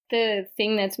the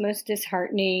thing that's most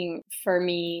disheartening for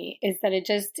me is that it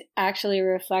just actually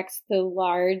reflects the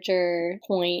larger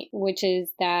point, which is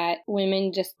that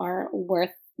women just aren't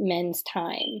worth men's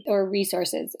time or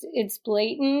resources. It's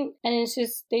blatant, and it's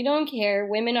just, they don't care.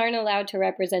 Women aren't allowed to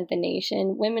represent the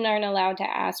nation. Women aren't allowed to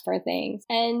ask for things.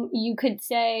 And you could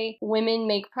say women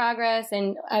make progress.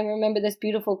 And I remember this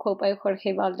beautiful quote by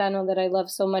Jorge Valdano that I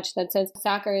love so much that says,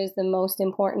 soccer is the most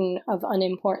important of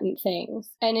unimportant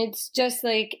things. And it's just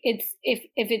like, if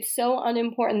it's so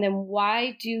unimportant, then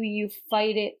why do you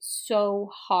fight it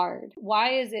so hard?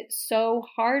 Why is it so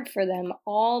hard for them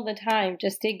all the time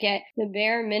just to get the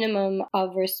bare minimum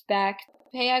of respect?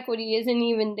 Pay equity isn't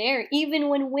even there, even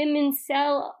when women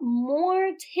sell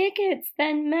more tickets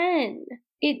than men.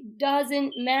 It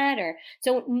doesn't matter.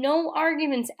 So no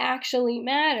arguments actually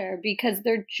matter because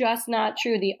they're just not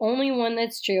true. The only one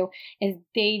that's true is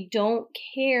they don't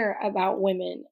care about women